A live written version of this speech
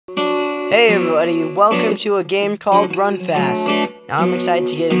Hey everybody, welcome to a game called Run Fast. Now I'm excited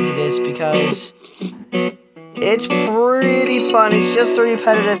to get into this because it's pretty fun. It's just a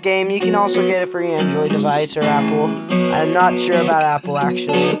repetitive game. You can also get it for your Android device or Apple. I'm not sure about Apple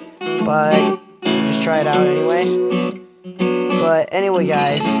actually, but just try it out anyway. But anyway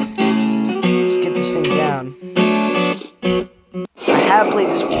guys, let's get this thing down. I have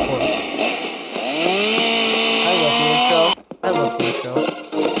played this before. I love the intro.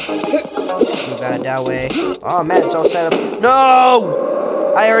 Move that way. Oh man, it's all set up.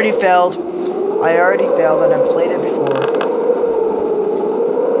 No! I already failed. And I've played it before.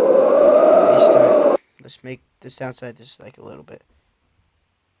 Restart. Let's make this downside just like a little bit.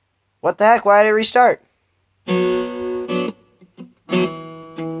 What the heck? Why did it restart? Well,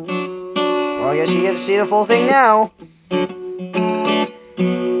 I guess you get to see the full thing now.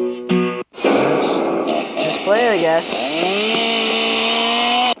 Let's just play it, I guess.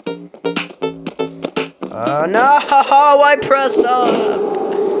 Oh no! I pressed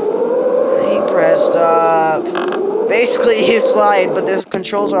up! Basically, you slide, but the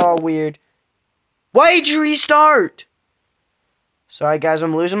controls are all weird. Why did you restart? Sorry guys,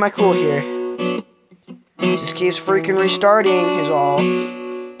 I'm losing my cool here. Just keeps freaking restarting is all.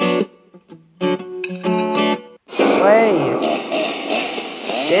 Play.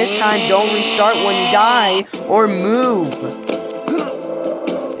 This time, don't restart when you die, or move.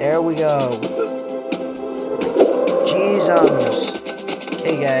 There we go. Jesus.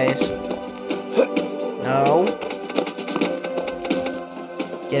 Okay, guys. No.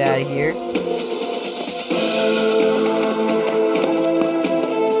 Get out of here.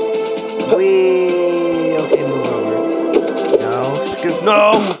 Okay, move over. No. Scoop.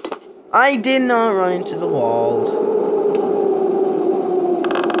 No! I did not run into the wall.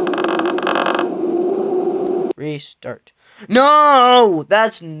 Restart. No!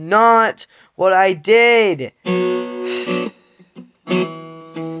 That's not what I did.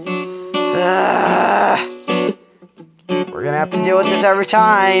 We're gonna have to deal with this every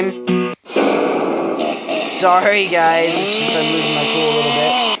time. Sorry guys, it's just I'm losing my cool a little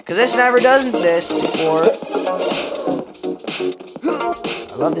bit. Because this never does this before.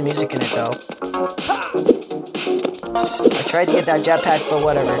 I love the music in it though. I tried to get that jetpack, but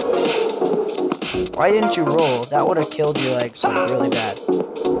whatever. Why didn't you roll? That would have killed your legs like really bad.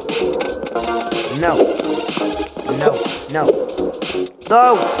 No. No. No.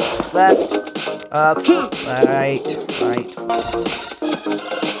 No! Left. Up. Right.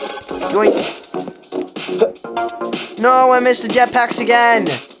 Yoink. No, I missed the jetpacks again!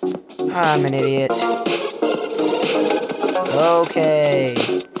 I'm an idiot. Okay.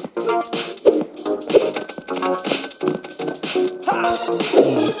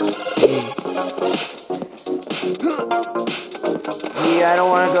 Yeah, I don't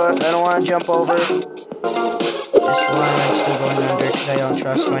want to jump over. This one, I'm still going under because I don't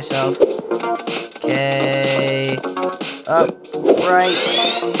trust myself. Okay. Up. Right.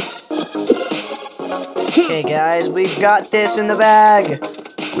 Okay, guys, we've got this in the bag.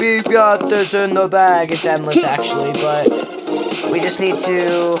 We've got this in the bag. It's endless, actually, but we just need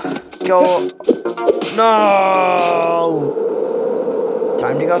to go. No!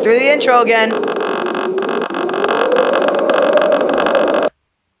 Time to go through the intro again.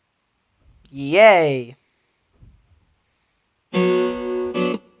 Yay!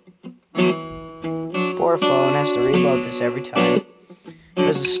 Poor phone has to reload this every time.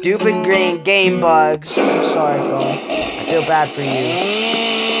 Because of stupid game bugs. I'm sorry, phone. I feel bad for you.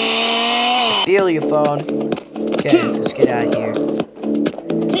 I feel you, phone. Okay, let's get out of here.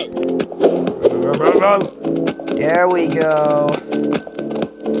 There we go.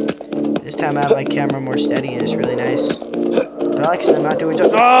 This time I have my camera more steady and it's really nice. But I like it, I'm not doing so.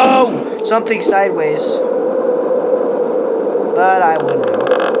 Oh! Something sideways. But I wouldn't know.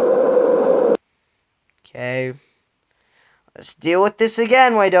 Okay. Let's deal with this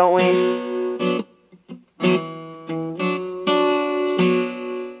again, why don't we?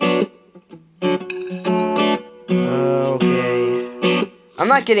 Okay. I'm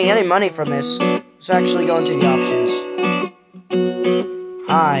not getting any money from this. Let's actually go into the options.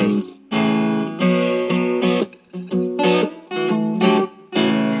 Hi.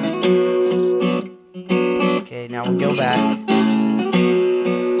 Okay, now we go back.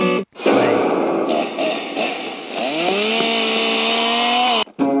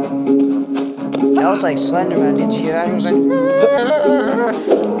 That was like Slenderman, did you hear that? He was like,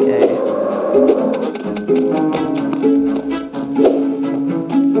 okay.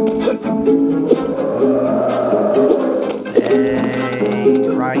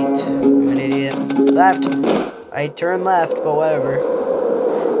 Right. I'm an idiot. Left. I turned left, but whatever.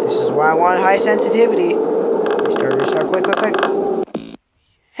 This is is why I want high sensitivity. Restart, quick.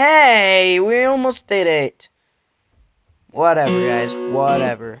 Hey, we almost did it. Whatever, guys,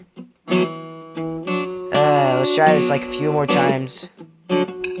 whatever. Let's try this like a few more times.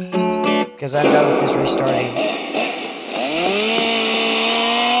 Because I'm done with this restarting.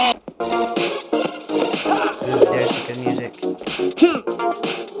 Ooh, there's the good music.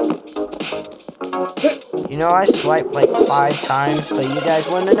 You know, I swiped like 5 times, but you guys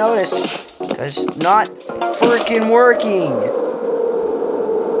wouldn't have noticed. Because not freaking working.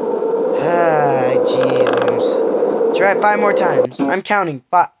 Ah, Jesus. Try it 5 more times. I'm counting.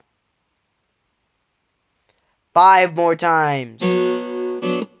 5 more times.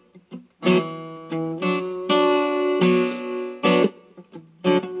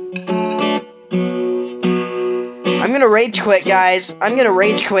 I'm gonna rage quit, guys. I'm gonna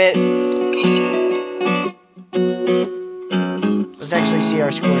rage quit. Let's actually see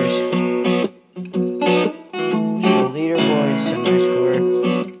our scores. Show leaderboard, send my score.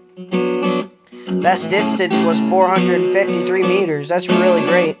 Best distance was 453 meters. That's really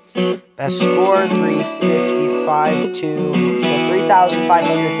great. Best score, 355 to, so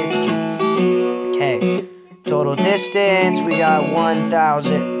 3,552. Okay. Total distance, we got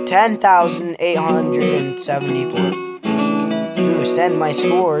 10,874. Ooh, send my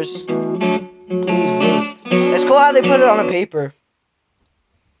scores. Please wait. It's cool how they put it on a paper.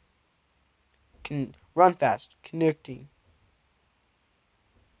 Run fast. Connecting.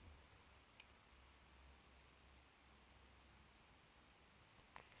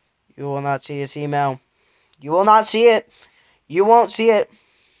 You will not see this email. You will not see it. You won't see it.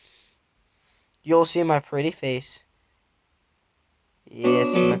 You'll see my pretty face.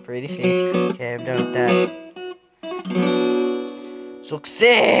 Yes, my pretty face. Okay, I'm done with that.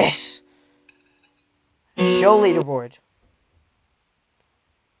 Success! Show leaderboard.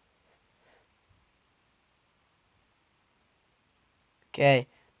 Okay,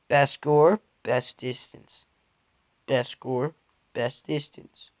 best score, best distance. Best score, best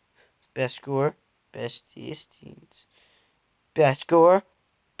distance. Best score, best distance. Best score,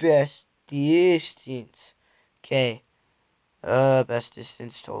 best distance. Okay. Best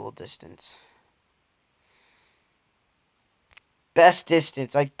distance, total distance. Best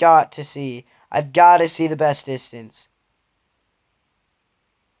distance. I've got to see the best distance.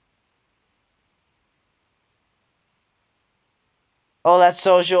 Oh, that's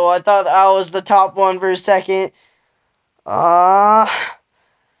social. I thought I was the top one for a second.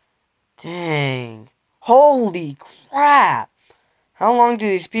 Dang. Holy crap. How long do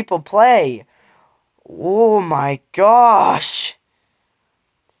these people play? Oh my gosh.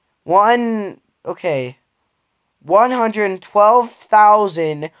 Okay.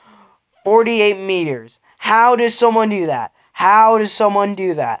 112,048 meters. How does someone do that? How does someone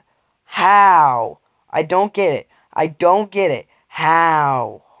do that? How? I don't get it. I don't get it.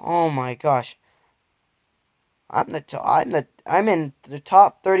 How? Oh my gosh. I'm in the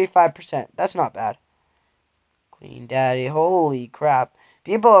top 35%. That's not bad. Clean Daddy. Holy crap.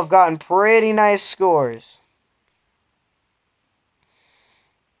 People have gotten pretty nice scores.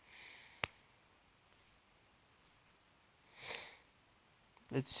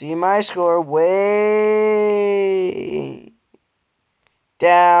 Let's see my score way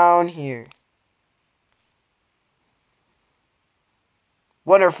down here.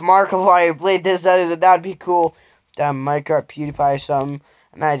 Wonder if Markiplier played this, that'd be cool. Damn, Minecraft, PewDiePie or something.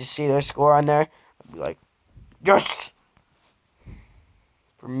 And I just see their score on there. I'd be like, yes!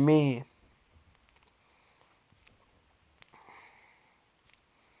 For me.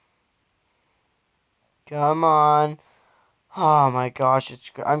 Come on. Oh my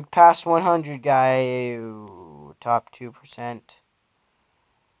gosh, I'm past 100, guy. Top 2%.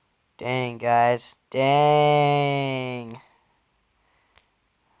 Dang, guys. Dang.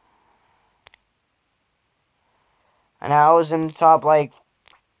 And I was in the top, like,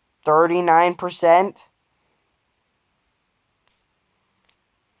 39%.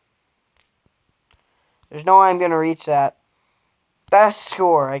 There's no way I'm going to reach that. Best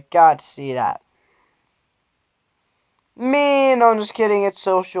score. I got to see that. Me, no, I'm just kidding. It's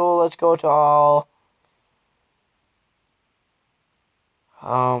social. Let's go to all.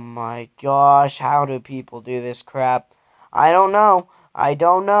 Oh my gosh. How do people do this crap? I don't know. I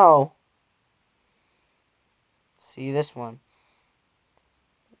don't know. See this one.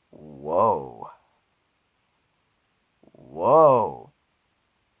 Whoa. Whoa.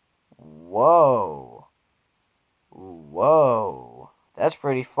 Whoa. Whoa. That's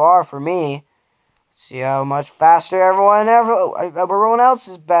pretty far for me. See how much faster everyone else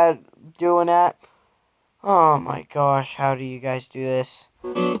is doing that. Oh my gosh, how do you guys do this?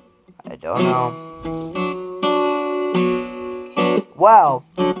 don't know. Well,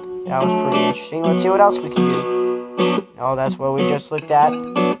 that was pretty interesting. Let's see what else we can do. No, that's what we just looked at.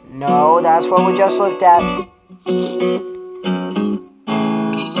 No, that's what we just looked at.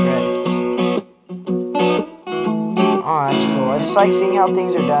 Credits. Oh, that's cool. I just like seeing how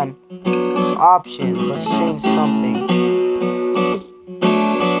things are done. Options. Let's change something.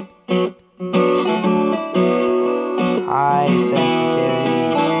 High sensitivity.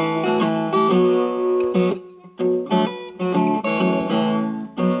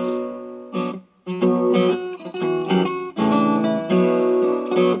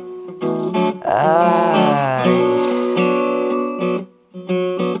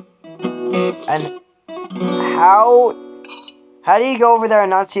 And how do you go over there and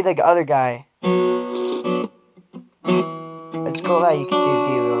not see the other guy? It's cool that you can see the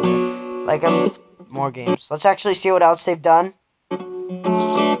TV over there. Like, more games. Let's actually see what else they've done.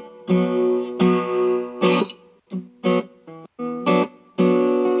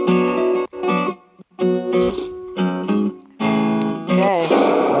 Okay,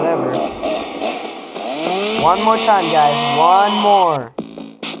 whatever. One more time, guys. One more.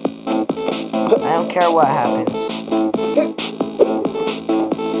 I don't care what happens.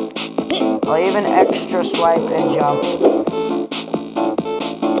 I'll even extra swipe and jump.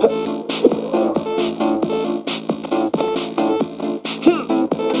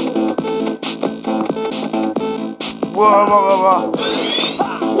 Whoa, whoa, whoa, whoa.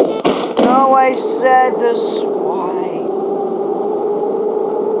 No, I said the swipe.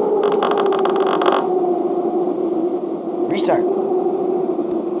 Restart.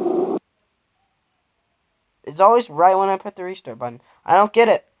 It's always right when I put the restart button. I don't get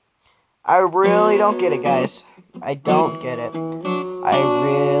it. I really don't get it, guys. I don't get it. I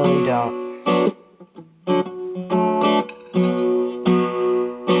really don't.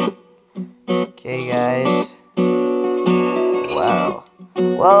 Okay, guys. Wow.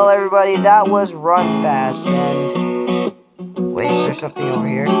 Well, everybody, that was Run Fast, and... Wait, is there something over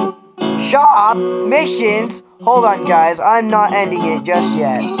here? Shop! Missions! Hold on, guys. I'm not ending it just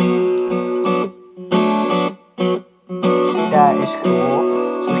yet. That is cool.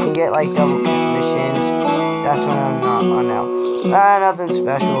 So we can get, like, double missions. That's what I'm not on now. Nothing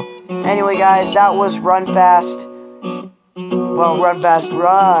special. Anyway, guys, that was Run Fast. Well, Run Fast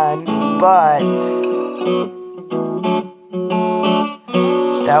Run, but...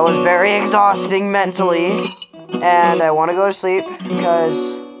 that was very exhausting mentally. And I want to go to sleep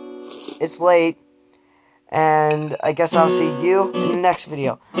because it's late. And I guess I'll see you in the next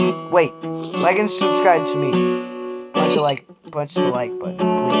video. Wait, like and subscribe to me. Punch the like button,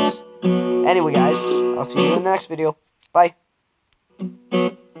 please. Anyway, guys, I'll see you in the next video. Bye.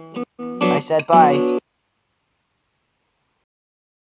 I said bye.